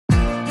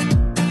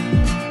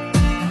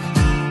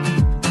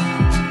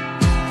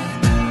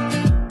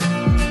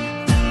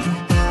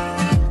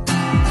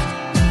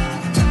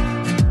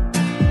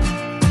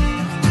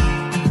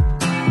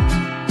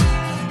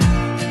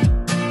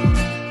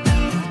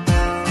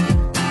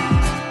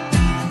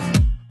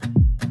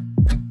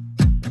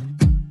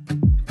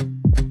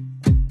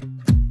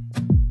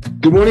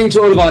Good morning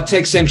to all of our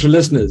Tech Central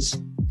listeners.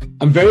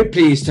 I'm very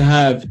pleased to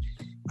have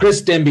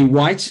Chris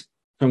Denby-White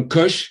from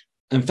Cush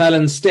and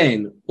Fallon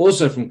Steyn,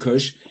 also from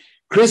Cush.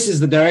 Chris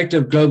is the Director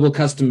of Global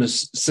Customer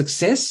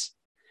Success,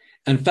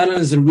 and Fallon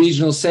is the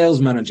Regional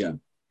Sales Manager.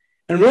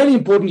 And really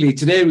importantly,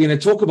 today we're going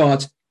to talk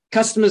about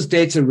customers'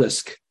 data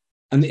risk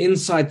and the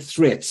inside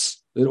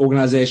threats that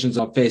organizations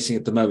are facing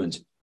at the moment.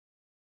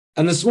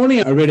 And this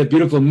morning I read a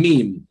beautiful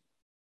meme,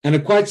 and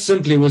it quite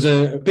simply was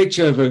a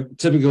picture of a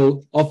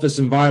typical office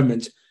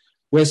environment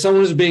where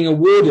someone was being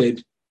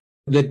awarded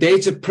the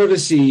Data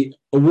Privacy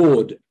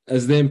Award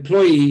as the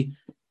employee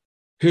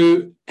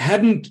who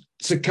hadn't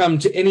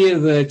succumbed to any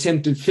of the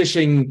attempted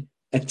phishing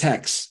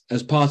attacks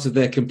as part of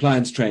their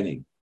compliance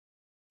training.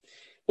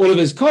 All of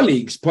his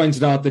colleagues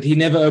pointed out that he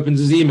never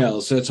opens his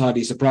emails, so it's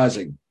hardly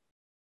surprising.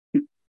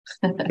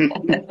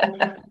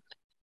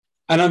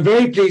 And I'm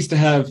very pleased to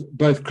have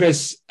both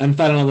Chris and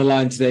Fallon on the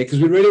line today because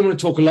we really want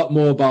to talk a lot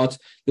more about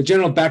the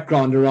general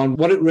background around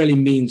what it really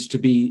means to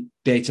be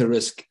data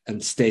risk and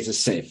data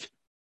safe.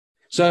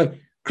 So,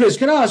 Chris,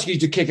 can I ask you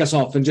to kick us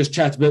off and just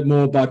chat a bit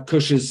more about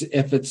Cush's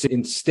efforts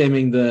in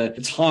stemming the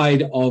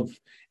tide of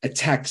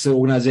attacks that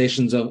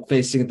organizations are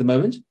facing at the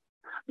moment?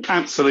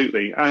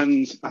 Absolutely.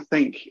 And I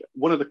think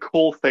one of the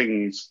core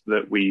things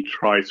that we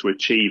try to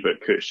achieve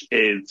at Cush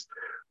is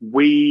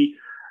we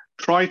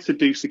try to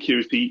do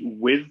security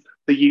with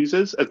the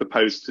users as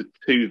opposed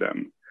to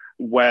them,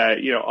 where,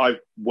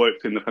 I've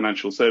worked in the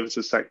financial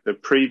services sector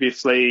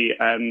previously,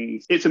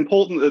 and it's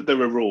important that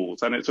there are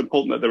rules and it's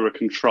important that there are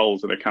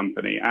controls in a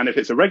company. And if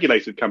it's a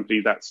regulated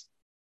company, that's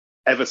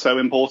ever so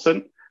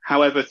important.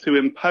 However, to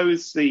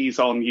impose these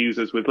on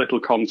users with little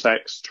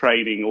context,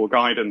 training or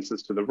guidance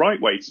as to the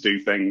right way to do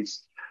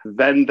things,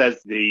 then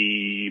there's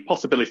the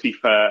possibility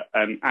for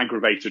an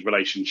aggravated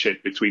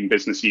relationship between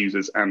business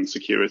users and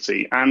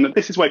security. And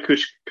this is where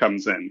Cush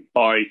comes in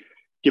by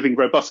giving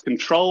robust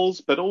controls,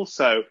 but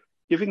also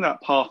giving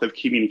that path of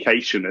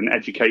communication and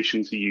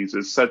education to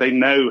users so they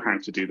know how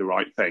to do the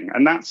right thing.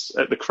 And that's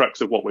at the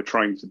crux of what we're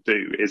trying to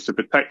do, is to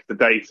protect the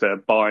data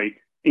by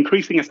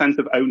increasing a sense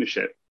of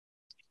ownership,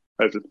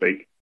 so to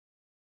speak.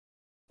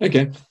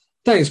 Okay.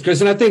 Thanks,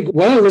 Chris. And I think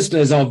one of the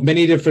listeners of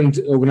many different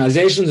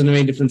organizations and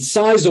many different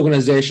size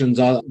organizations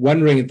are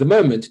wondering at the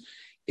moment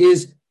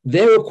is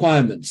their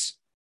requirements.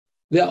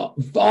 There are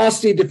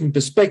vastly different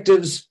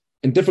perspectives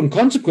and different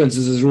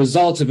consequences as a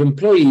result of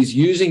employees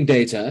using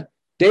data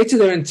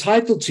they're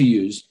entitled to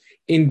use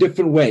in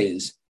different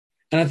ways.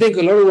 And I think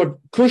a lot of what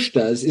Cush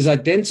does is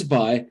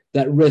identify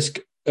that risk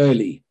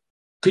early.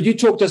 Could you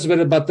talk to us a bit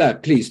about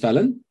that, please,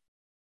 Fallon?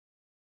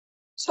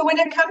 So when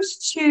it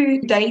comes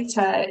to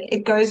data,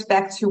 it goes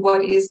back to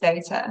what is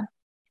data.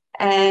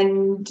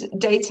 And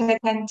data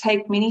can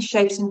take many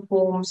shapes and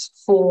forms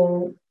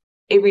for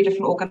every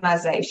different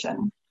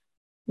organization.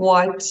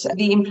 What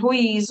the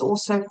employees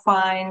also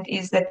find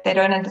is that they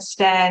don't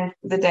understand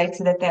the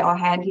data that they are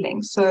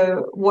handling.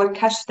 So what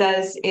Cush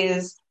does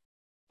is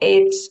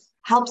it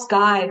helps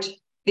guide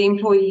the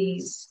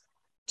employees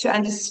to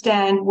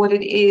understand what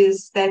it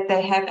is that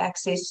they have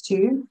access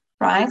to,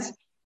 right?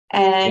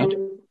 And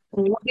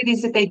what it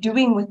is that they're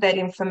doing with that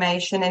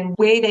information and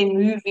where they're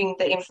moving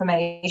the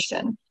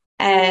information.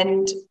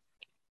 And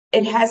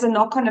it has a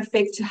knock-on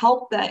effect to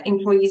help the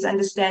employees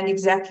understand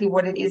exactly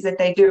what it is that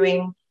they're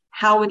doing,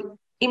 how it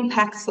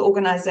impacts the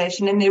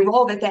organization and their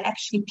role that they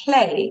actually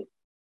play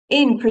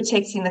in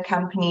protecting the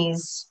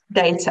company's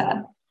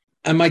data.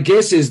 And my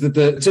guess is that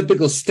the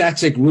typical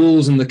static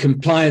rules and the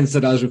compliance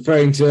that I was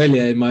referring to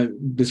earlier in my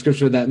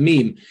description of that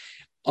meme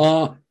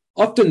are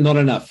often not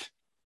enough.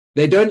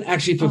 They don't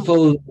actually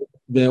fulfill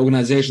the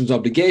organization's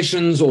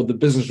obligations or the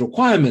business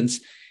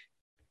requirements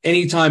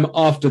anytime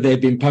after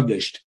they've been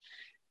published.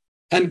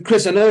 And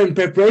Chris, I know in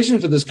preparation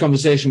for this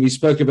conversation, we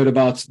spoke a bit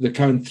about the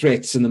current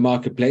threats in the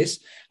marketplace.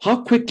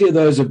 How quickly are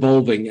those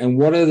evolving, and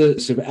what are the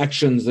sort of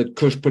actions that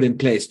Cush put in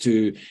place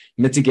to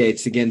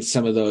mitigate against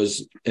some of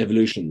those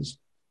evolutions?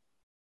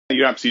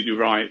 You're absolutely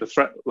right. The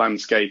threat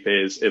landscape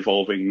is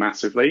evolving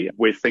massively.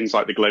 With things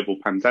like the global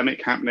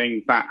pandemic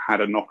happening, that had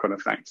a knock-on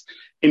effect.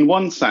 In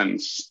one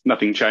sense,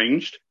 nothing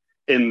changed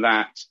in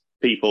that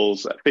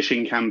people's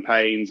phishing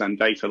campaigns and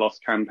data loss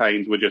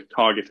campaigns were just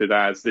targeted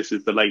as this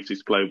is the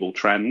latest global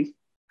trend.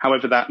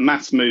 However, that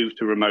mass move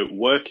to remote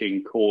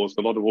working caused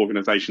a lot of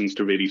organizations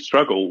to really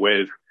struggle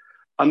with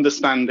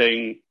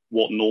understanding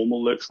what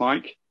normal looks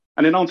like.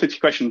 And in answer to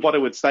your question, what I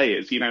would say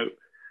is,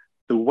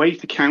 the way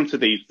to counter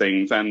these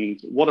things, and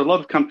what a lot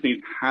of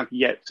companies have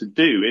yet to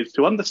do, is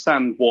to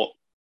understand what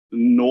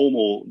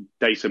normal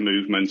data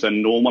movement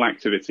and normal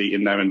activity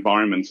in their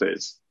environment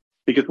is.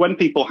 Because when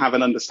people have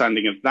an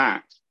understanding of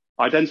that,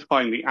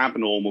 identifying the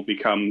abnormal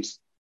becomes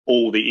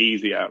all the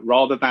easier,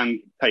 rather than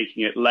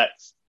taking it,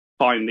 let's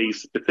find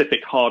these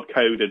specific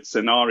hard-coded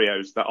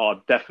scenarios that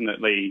are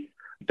definitely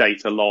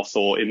data loss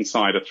or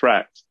insider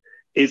threat,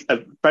 is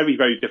a very,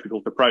 very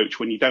difficult approach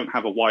when you don't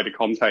have a wider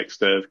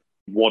context of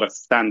what a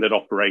standard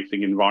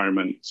operating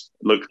environment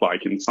looks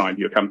like inside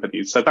your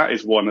companies. So that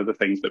is one of the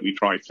things that we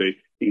try to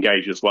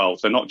engage as well.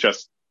 So not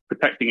just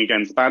protecting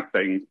against bad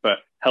things, but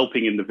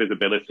helping in the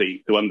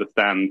visibility to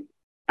understand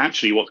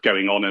actually what's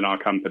going on in our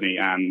company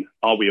and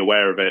are we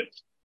aware of it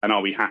and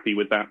are we happy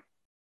with that?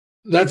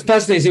 That's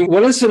fascinating.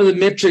 What are some of the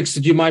metrics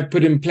that you might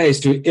put in place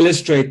to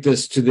illustrate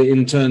this to the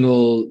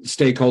internal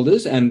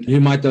stakeholders, and who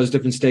might those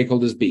different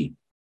stakeholders be?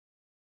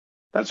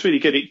 That's really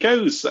good. It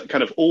goes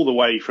kind of all the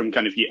way from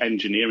kind of your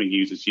engineering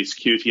users, your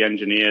security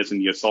engineers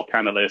and your SOC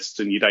analysts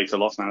and your data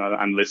loss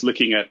analysts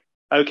looking at,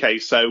 okay,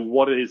 so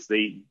what is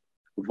the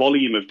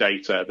volume of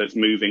data that's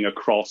moving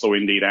across or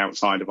indeed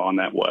outside of our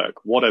network?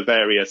 What are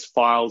various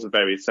files or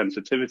various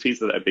sensitivities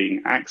that are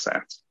being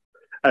accessed?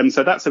 And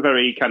so that's a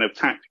very kind of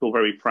tactical,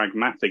 very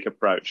pragmatic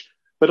approach.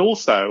 But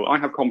also I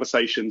have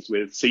conversations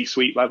with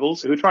C-suite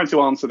levels who are trying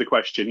to answer the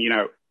question,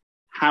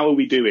 how are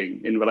we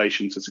doing in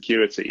relation to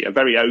security? A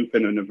very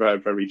open and a very,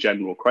 very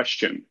general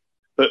question.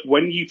 But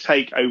when you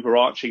take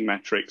overarching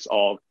metrics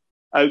of,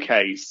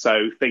 okay,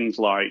 so things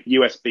like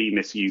USB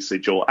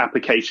misusage or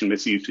application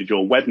misusage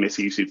or web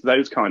misusage,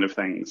 those kind of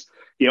things,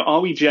 are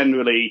we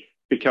generally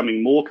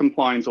becoming more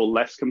compliant or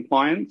less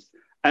compliant?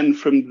 And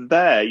from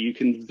there, you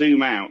can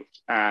zoom out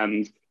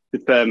and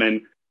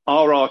determine,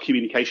 are our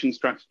communication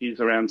strategies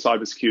around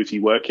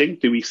cybersecurity working?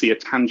 Do we see a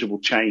tangible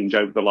change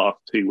over the last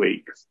 2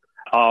 weeks?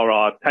 Are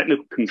our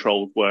technical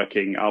controls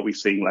working? Are we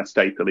seeing less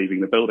data leaving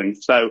the building?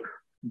 So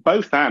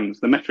both and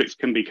the metrics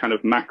can be kind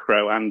of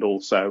macro and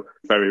also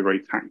very, very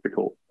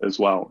tactical as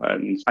well.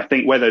 And I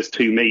think where those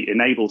two meet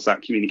enables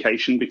that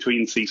communication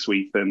between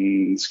C-suite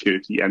and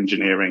security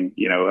engineering,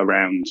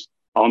 around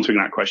answering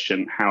that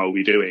question, how are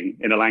we doing,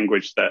 in a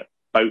language that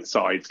both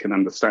sides can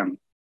understand.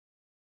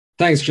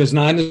 Thanks, Chris. And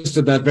I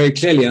understood that very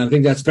clearly. And I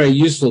think that's very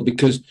useful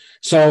because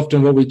so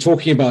often what we're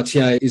talking about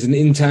here is an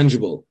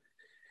intangible.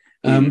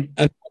 And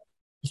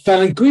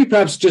Fallon, could we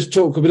perhaps just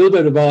talk a little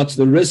bit about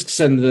the risks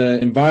and the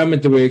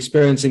environment that we're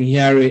experiencing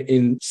here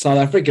in South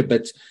Africa,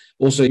 but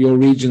also your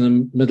region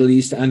in the Middle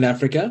East and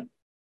Africa?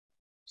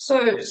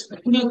 So,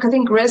 look, I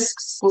think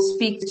risks will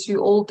speak to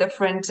all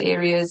different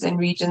areas and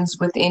regions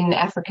within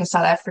Africa,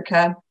 South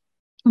Africa.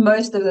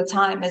 Most of the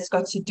time, it's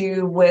got to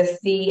do with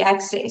the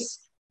access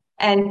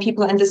and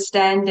people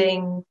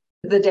understanding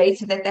the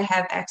data that they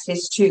have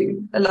access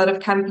to. A lot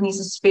of companies,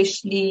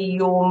 especially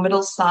your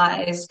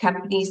middle-sized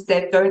companies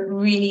that don't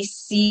really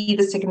see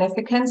the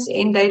significance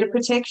in data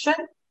protection,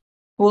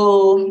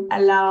 will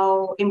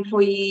allow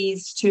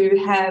employees to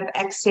have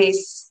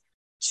access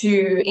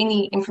to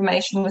any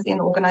information within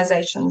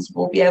organizations,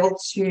 will be able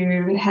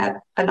to have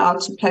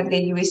allowed to plug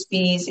their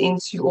USBs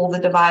into all the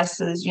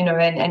devices,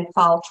 and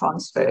file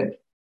transfer.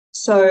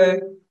 So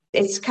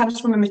it comes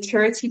from a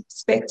maturity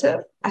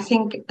perspective. I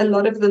think a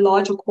lot of the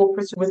larger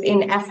corporates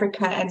within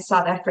Africa and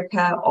South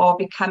Africa are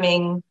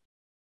becoming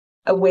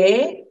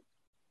aware,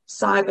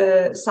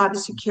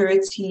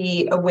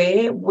 cybersecurity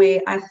aware,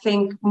 where I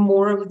think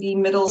more of the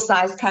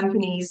middle-sized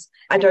companies,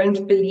 I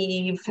don't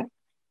believe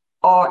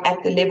are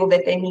at the level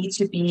that they need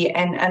to be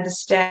and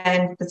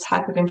understand the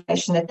type of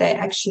information that they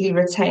actually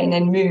retain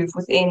and move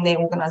within their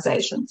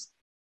organizations.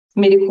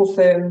 Medical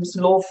firms,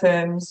 law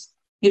firms,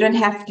 you don't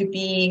have to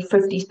be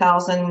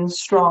 50,000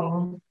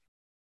 strong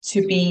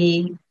to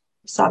be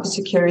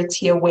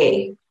cybersecurity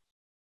aware.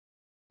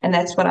 And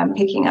that's what I'm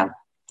picking up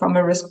from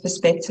a risk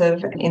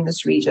perspective in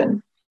this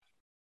region.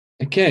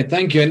 Okay,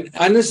 thank you. And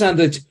I understand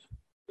that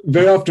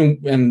very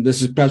often, and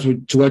this is perhaps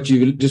to what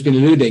you've just been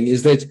alluding,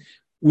 is that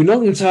we're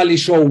not entirely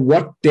sure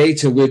what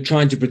data we're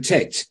trying to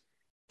protect.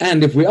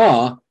 And if we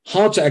are,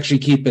 how to actually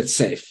keep it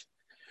safe.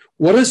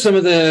 What are some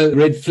of the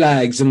red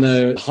flags and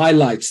the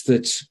highlights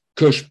that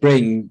Kush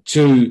bring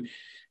to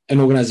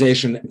an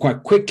organization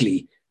quite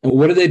quickly? And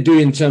what do they do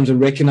in terms of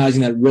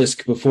recognizing that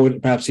risk before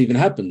it perhaps even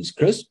happens?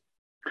 Chris?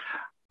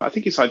 I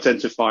think it's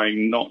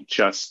identifying not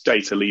just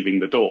data leaving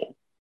the door,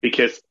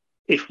 because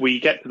if we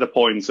get to the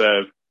point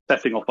of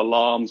setting off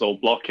alarms or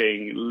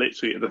blocking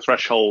literally at the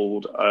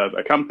threshold of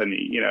a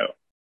company,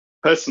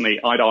 personally,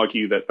 I'd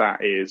argue that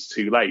is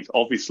too late.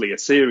 Obviously, a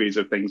series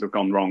of things have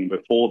gone wrong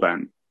before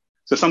then.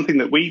 So something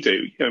that we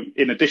do,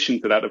 in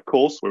addition to that, of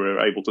course,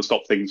 we're able to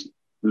stop things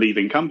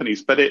leaving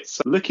companies, but it's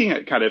looking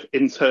at kind of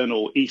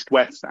internal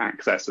east-west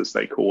access, as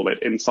they call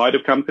it, inside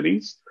of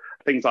companies.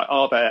 Things like,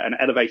 are there an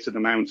elevated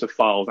amount of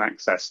files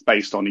accessed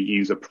based on a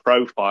user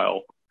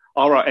profile?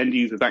 Are our end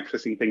users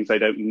accessing things they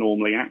don't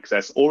normally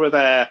access? Or are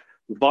there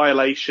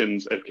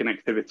violations of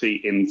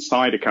connectivity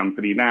inside a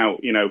company? Now,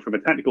 from a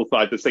technical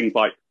side, there's things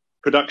like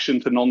production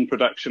to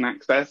non-production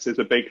access is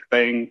a big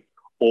thing,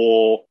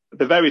 or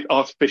the various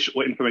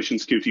artificial information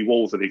security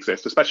walls that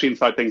exist, especially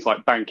inside things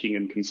like banking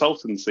and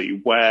consultancy,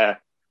 where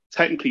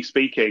technically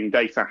speaking,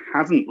 data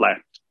hasn't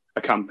left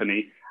a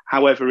company.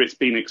 However, it's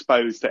been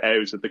exposed to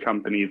areas of the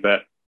company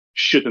that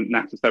shouldn't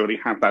necessarily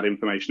have that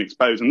information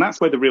exposed. And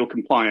that's where the real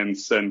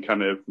compliance and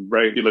kind of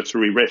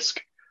regulatory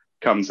risk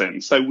comes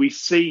in. So we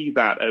see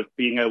that of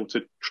being able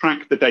to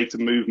track the data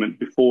movement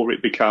before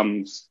it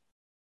becomes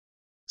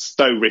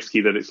so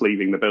risky that it's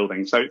leaving the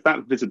building. So it's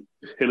that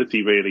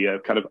visibility really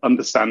of kind of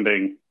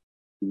understanding,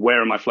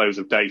 where are my flows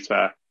of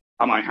data?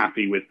 Am I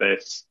happy with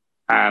this?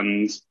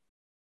 And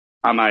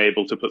am I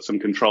able to put some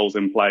controls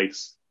in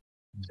place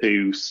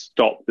to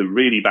stop the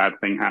really bad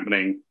thing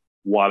happening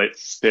while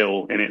it's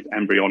still in its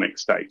embryonic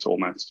state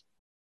almost?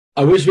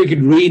 I wish we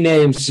could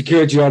rename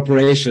security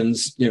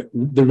operations,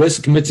 the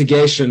risk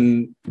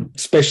mitigation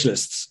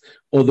specialists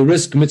or the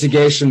risk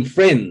mitigation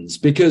friends,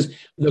 because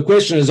the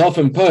question is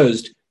often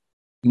posed,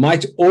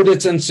 might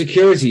audit and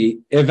security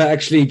ever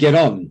actually get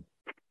on?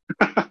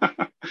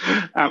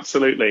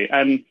 Absolutely.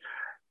 And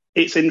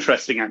it's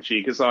interesting,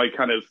 actually, because I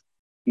kind of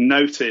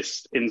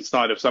noticed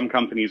inside of some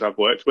companies I've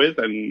worked with,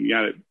 and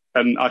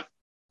I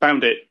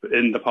found it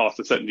in the past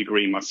to a certain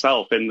degree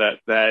myself, in that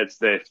there's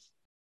this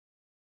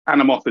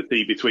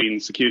animosity between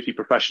security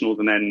professionals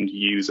and end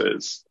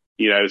users.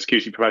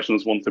 Security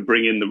professionals want to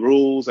bring in the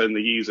rules and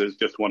the users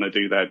just want to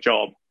do their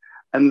job.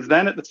 And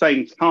then at the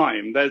same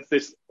time, there's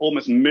this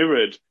almost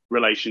mirrored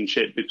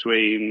relationship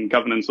between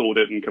governance,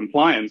 audit, and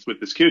compliance with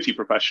the security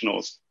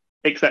professionals.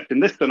 Except in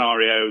this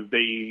scenario,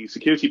 the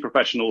security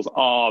professionals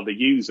are the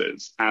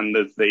users, and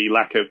there's the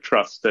lack of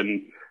trust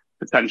and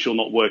potential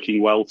not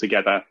working well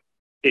together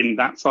in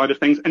that side of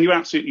things. And you're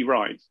absolutely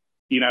right.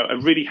 A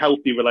really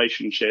healthy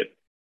relationship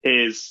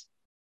is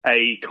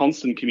a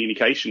constant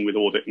communication with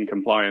audit and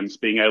compliance,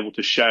 being able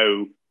to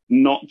show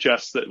not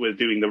just that we're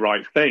doing the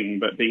right thing,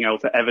 but being able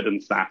to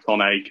evidence that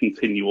on a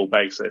continual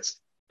basis.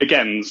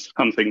 Again,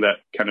 something that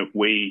kind of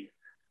we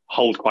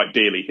hold quite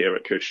dearly here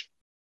at Cush.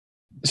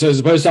 So as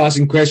opposed to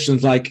asking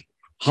questions like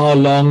how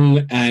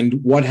long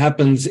and what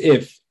happens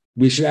if,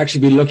 we should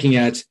actually be looking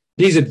at,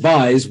 please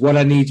advise what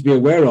I need to be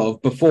aware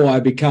of before I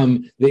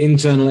become the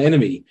internal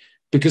enemy.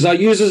 Because our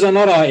users are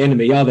not our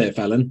enemy, are they,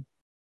 Fallon?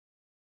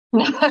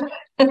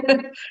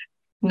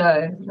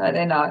 No,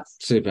 they're not.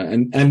 Super.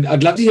 And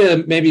I'd love to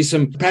hear maybe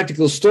some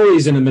practical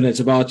stories in a minute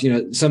about,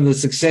 some of the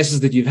successes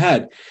that you've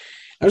had.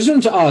 I just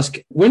wanted to ask,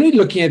 when we're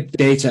looking at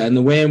data and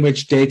the way in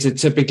which data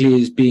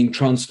typically is being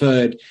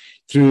transferred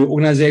through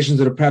organizations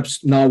that are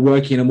perhaps now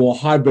working in a more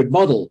hybrid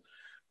model,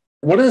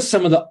 what are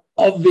some of the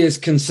obvious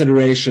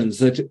considerations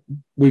that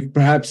we've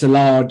perhaps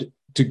allowed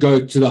to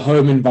go to the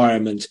home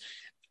environment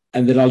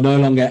and that are no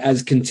longer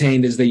as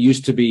contained as they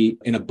used to be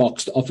in a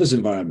boxed office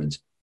environment?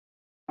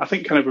 I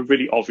think kind of a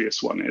really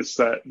obvious one is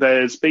that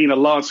there's been a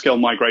large-scale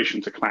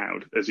migration to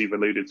cloud, as you've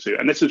alluded to,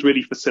 and this has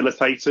really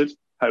facilitated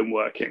home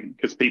working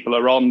because people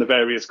are on the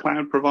various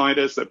cloud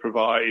providers that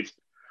provide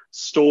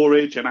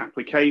storage and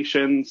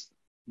applications,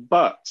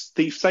 but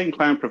these same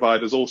cloud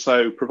providers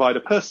also provide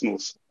a personal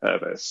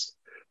service.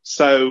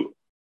 So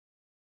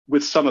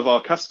with some of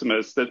our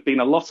customers, there's been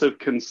a lot of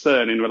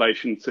concern in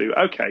relation to,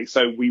 okay,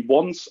 so we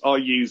want our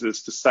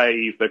users to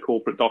save their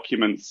corporate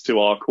documents to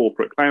our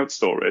corporate cloud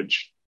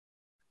storage,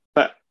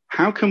 but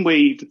how can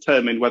we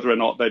determine whether or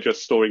not they're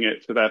just storing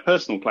it to their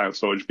personal cloud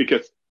storage?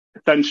 Because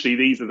essentially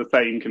these are the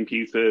same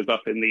computers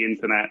up in the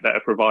internet that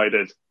are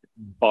provided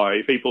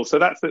by people. So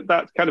that's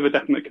kind of a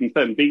definite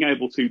concern, being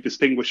able to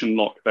distinguish and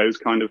lock those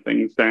kind of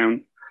things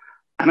down.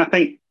 And I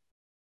think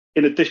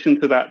in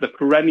addition to that, the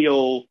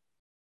perennial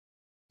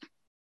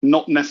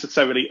not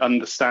necessarily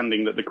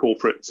understanding that the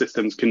corporate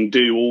systems can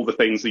do all the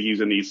things the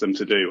user needs them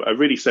to do. A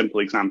really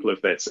simple example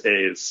of this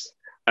is,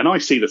 and I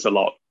see this a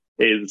lot,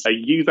 is a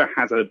user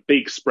has a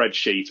big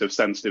spreadsheet of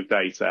sensitive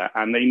data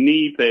and they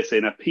need this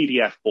in a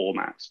PDF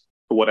format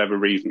for whatever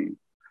reason.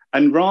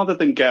 And rather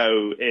than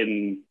go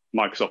in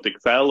Microsoft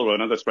Excel or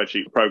another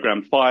spreadsheet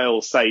program,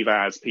 file, save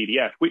as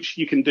PDF, which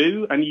you can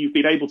do and you've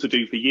been able to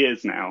do for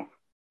years now,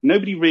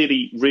 nobody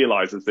really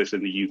realizes this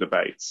in the user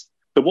base.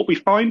 But what we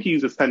find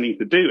users tending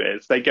to do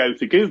is they go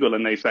to Google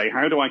and they say,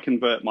 how do I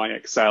convert my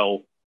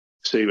Excel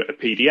to a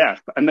PDF?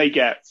 And they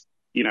get,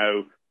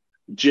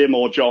 Jim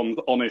or John's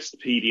honest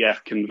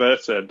PDF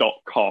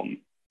converter.com.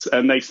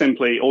 And they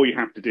simply, all you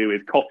have to do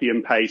is copy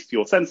and paste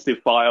your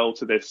sensitive file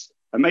to this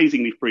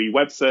amazingly free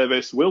web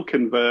service. We'll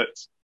convert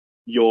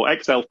your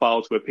Excel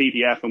file to a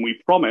PDF and we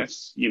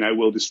promise,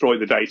 we'll destroy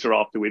the data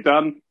after we're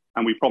done.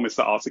 And we promise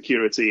that our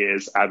security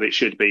is as it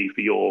should be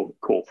for your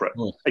corporate.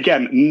 Oh.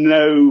 Again,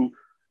 no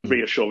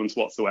reassurance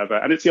whatsoever.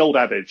 And it's the old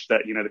adage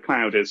that, the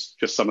cloud is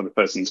just some of the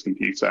person's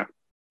computer.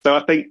 So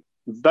I think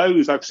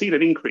I've seen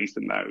an increase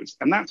in those.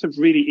 And that's a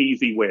really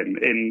easy win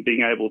in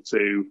being able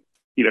to,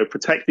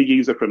 protect the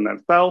user from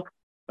themselves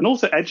and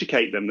also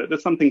educate them that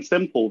there's something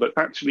simple that's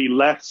actually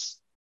less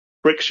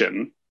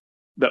friction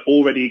that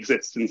already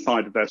exists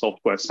inside of their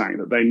software stack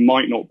that they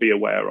might not be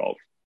aware of.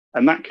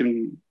 And that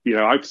can,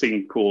 I've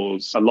seen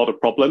cause a lot of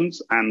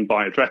problems. And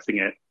by addressing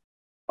it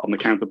on the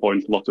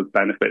counterpoint, a lot of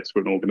benefits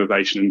for an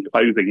organization and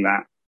closing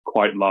that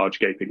quite large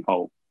gaping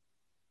hole.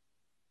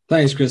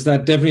 Thanks, Chris.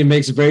 That definitely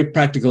makes a very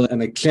practical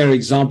and a clear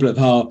example of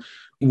how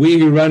we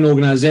who run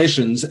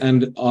organizations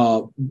and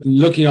are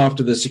looking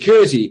after the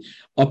security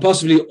are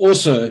possibly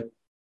also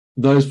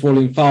those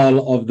falling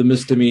foul of the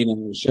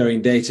misdemeanor of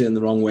sharing data in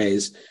the wrong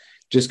ways.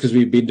 Just because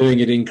we've been doing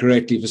it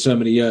incorrectly for so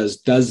many years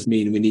does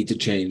mean we need to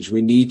change.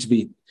 We need to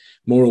be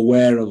more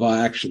aware of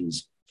our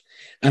actions.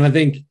 And I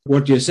think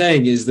what you're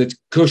saying is that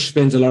Cush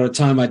spends a lot of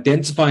time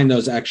identifying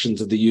those actions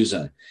of the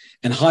user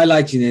and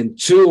highlighting them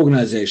to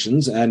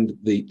organizations and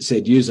the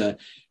said user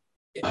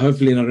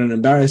hopefully not in an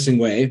embarrassing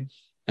way,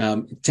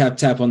 tap,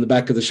 tap on the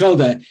back of the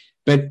shoulder,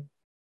 but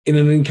in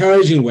an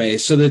encouraging way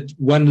so that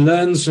one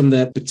learns from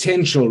that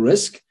potential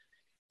risk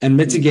and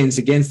mitigates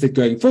against it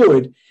going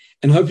forward,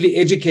 and hopefully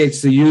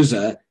educates the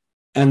user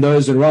and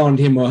those around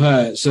him or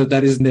her so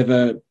that is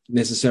never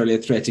necessarily a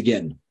threat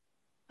again.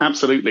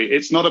 Absolutely.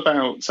 It's not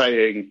about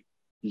saying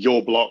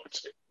you're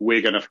blocked,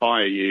 we're going to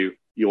fire you,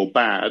 you're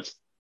bad.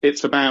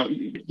 It's about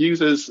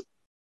users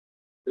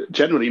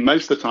generally,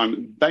 most of the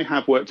time, they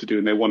have work to do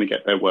and they want to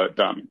get their work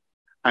done.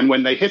 And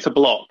when they hit a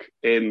block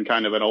in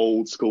kind of an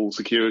old school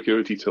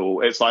security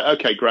tool, it's like,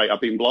 okay, great,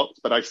 I've been blocked,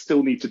 but I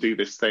still need to do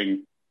this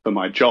thing for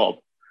my job.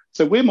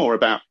 So we're more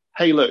about,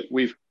 hey, look,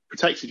 we've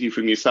protected you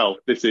from yourself.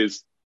 This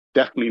is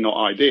definitely not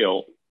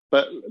ideal,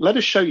 but let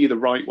us show you the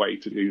right way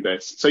to do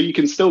this. So you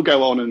can still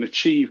go on and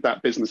achieve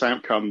that business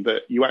outcome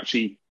that you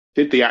actually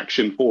did the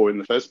action for in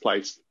the first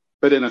place,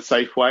 but in a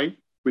safe way,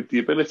 with the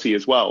ability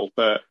as well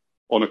for,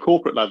 on a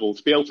corporate level,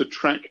 to be able to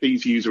track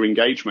these user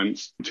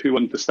engagements to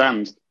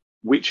understand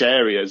which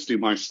areas do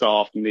my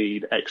staff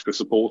need extra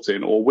support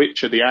in, or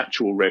which are the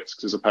actual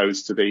risks as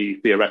opposed to the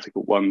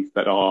theoretical ones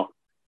that are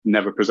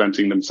never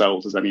presenting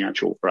themselves as any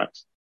actual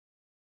threats.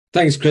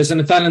 Thanks, Chris.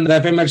 And Fallon,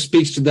 that very much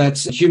speaks to that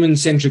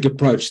human-centric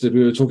approach that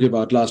we were talking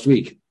about last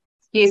week.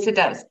 Yes, it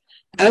does.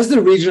 As the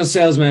regional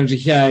sales manager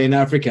here in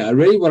Africa, I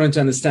really wanted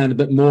to understand a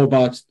bit more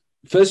about,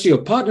 firstly,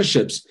 your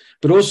partnerships,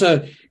 but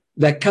also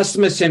that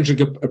customer-centric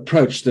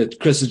approach that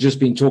Chris has just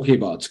been talking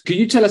about. Could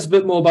you tell us a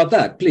bit more about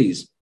that,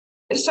 please?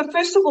 So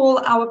first of all,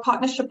 our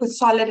partnership with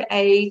Solid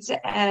Aid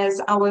as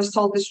our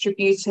sole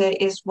distributor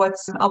is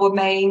what's our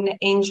main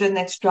engine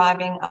that's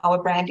driving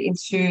our brand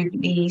into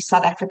the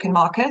South African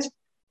market.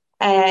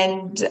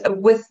 And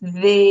with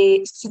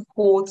their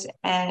support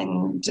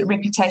and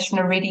reputation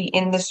already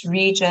in this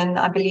region,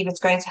 I believe it's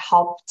going to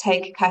help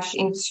take Kush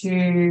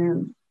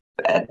into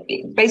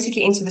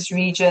basically into this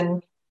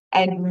region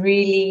and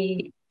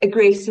really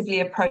aggressively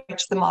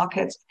approach the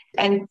market.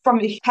 And from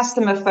a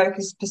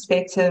customer-focused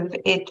perspective,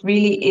 it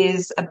really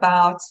is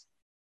about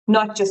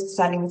not just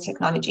selling the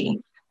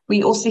technology.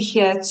 We're also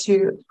here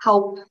to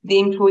help the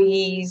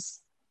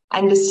employees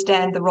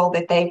understand the role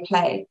that they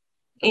play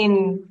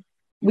in.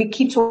 We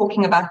keep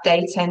talking about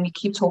data and we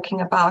keep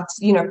talking about,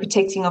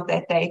 protecting of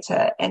that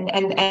data.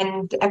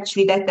 And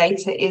actually that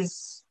data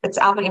it's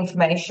our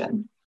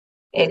information.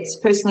 It's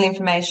personal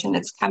information,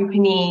 it's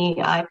company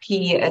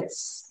IP,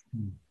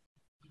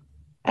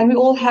 and we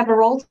all have a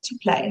role to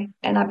play.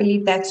 And I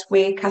believe that's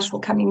where Kush will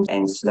come in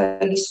and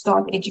slowly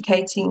start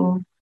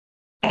educating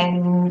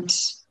and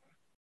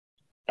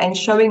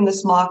showing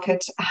this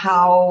market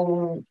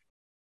how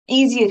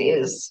easy it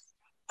is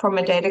from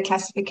a data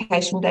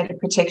classification, data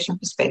protection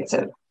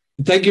perspective.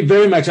 Thank you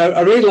very much. I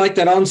really like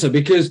that answer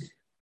because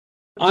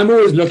I'm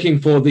always looking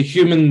for the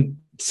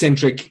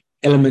human-centric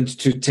element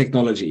to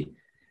technology,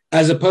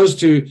 as opposed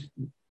to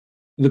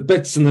the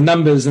bits and the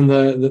numbers and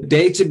the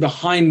data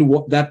behind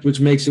that which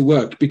makes it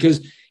work,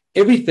 because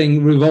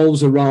everything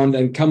revolves around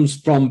and comes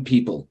from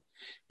people.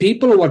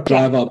 People are what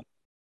drive up.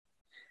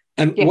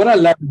 And what I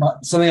love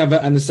about something I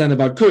understand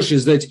about Kush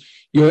is that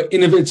you're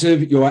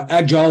innovative, you're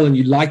agile, and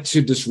you like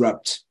to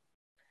disrupt.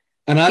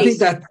 And I think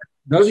that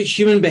those are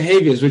human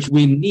behaviors which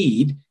we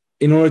need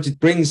in order to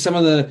bring some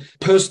of the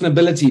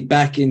personability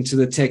back into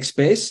the tech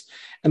space,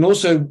 and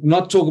also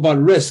not talk about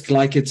risk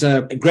like it's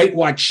a great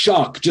white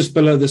shark just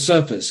below the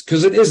surface,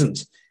 because it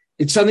isn't.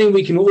 It's something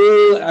we can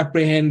all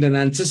apprehend and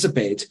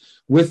anticipate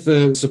with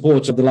the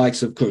support of the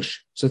likes of Kush.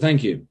 So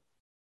thank you.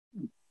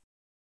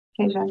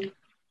 Pleasure.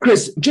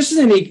 Chris, just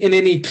in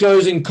any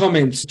closing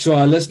comments to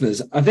our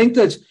listeners, I think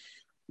that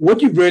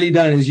what you've really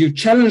done is you've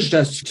challenged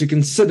us to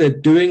consider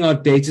doing our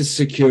data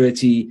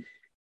security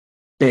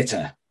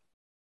better.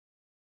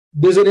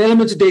 There's an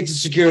element of data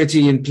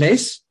security in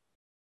place.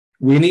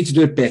 We need to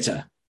do it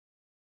better.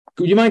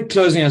 Would you mind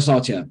closing us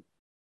out here?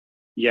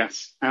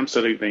 Yes,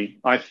 absolutely.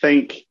 I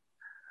think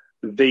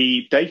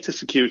the data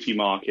security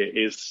market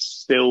is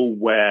still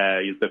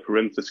where the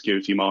perimeter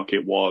security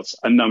market was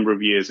a number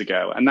of years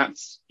ago. And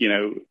that's,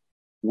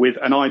 with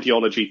an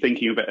ideology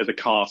thinking of it as a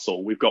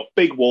castle. We've got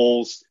big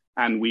walls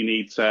and we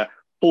need to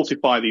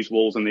fortify these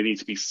walls and they need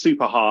to be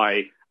super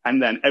high and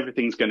then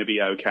everything's going to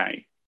be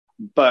okay.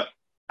 But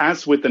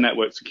as with the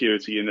network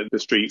security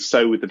industry,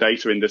 so with the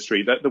data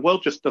industry, that the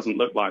world just doesn't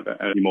look like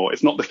that anymore.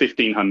 It's not the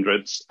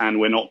 1500s, and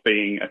we're not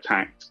being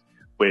attacked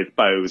with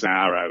bows and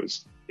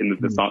arrows in the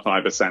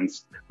cyber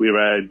sense.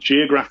 We're a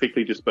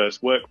geographically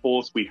dispersed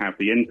workforce. We have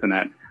the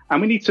internet,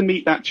 and we need to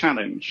meet that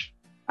challenge.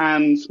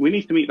 And we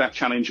need to meet that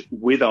challenge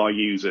with our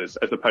users,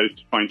 as opposed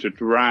to trying to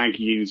drag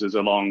users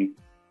along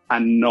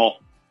and not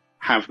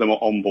have them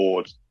on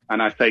board.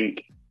 And I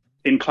think,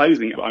 in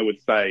closing, I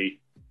would say,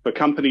 for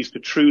companies to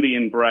truly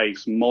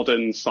embrace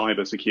modern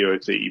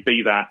cybersecurity,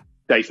 be that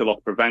data loss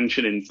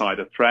prevention,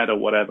 insider threat, or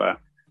whatever,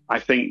 I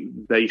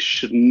think they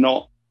should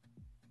not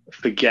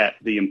forget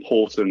the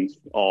importance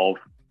of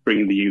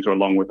bringing the user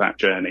along with that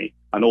journey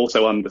and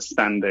also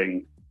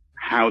understanding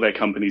how their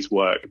companies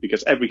work,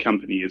 because every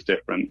company is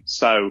different.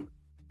 So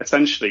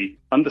essentially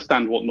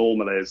understand what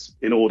normal is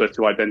in order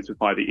to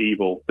identify the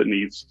evil that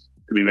needs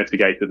to be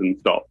mitigated and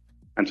stopped.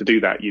 And to do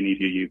that, you need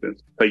your users.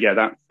 So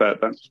yeah,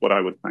 that's what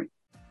I would say.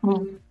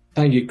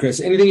 Thank you, Chris.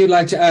 Anything you'd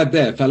like to add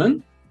there,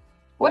 Fallon?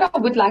 What I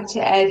would like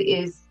to add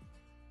is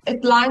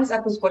it lines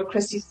up with what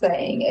Chris is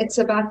saying. It's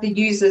about the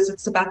users,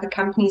 it's about the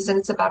companies, and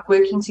it's about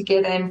working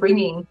together and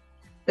bringing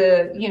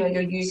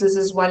your users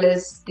as well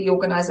as the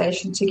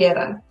organization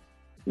together.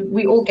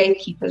 We all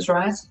gatekeepers,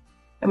 right?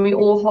 And we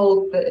all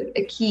hold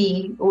a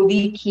key or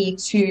the key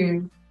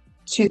to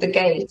the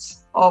gate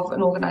of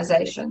an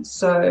organization.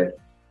 So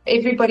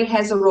everybody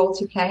has a role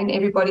to play and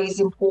everybody is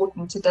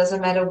important. It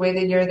doesn't matter whether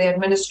you're the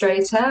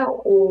administrator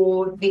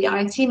or the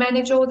IT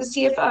manager or the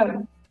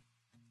CFO.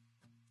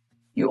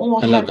 You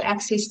all have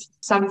access to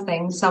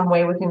something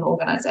somewhere within the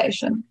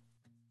organization.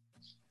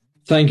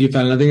 Thank you,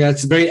 Fallon. I think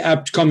that's a very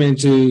apt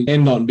comment to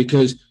end on,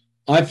 because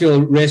I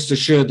feel rest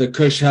assured that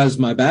Kush has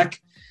my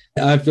back.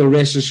 I feel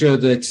rest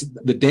assured that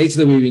the data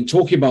that we've been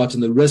talking about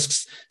and the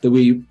risks that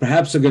we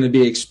perhaps are going to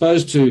be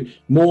exposed to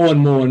more and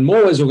more and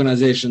more as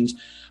organizations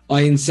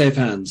are in safe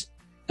hands.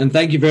 And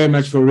thank you very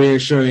much for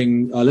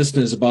reassuring our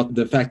listeners about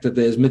the fact that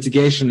there's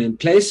mitigation in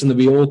place and that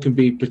we all can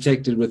be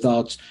protected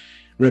without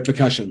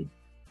repercussion.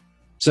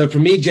 So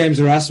from me, James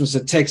Erasmus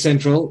at Tech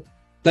Central,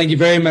 thank you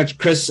very much,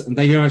 Chris, and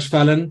thank you very much,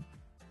 Fallon.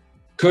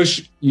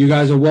 Kush, you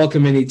guys are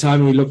welcome anytime,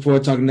 and we look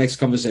forward to our next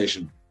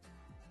conversation.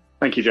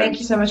 Thank you, James. Thank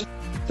you so much.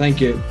 Thank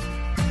you.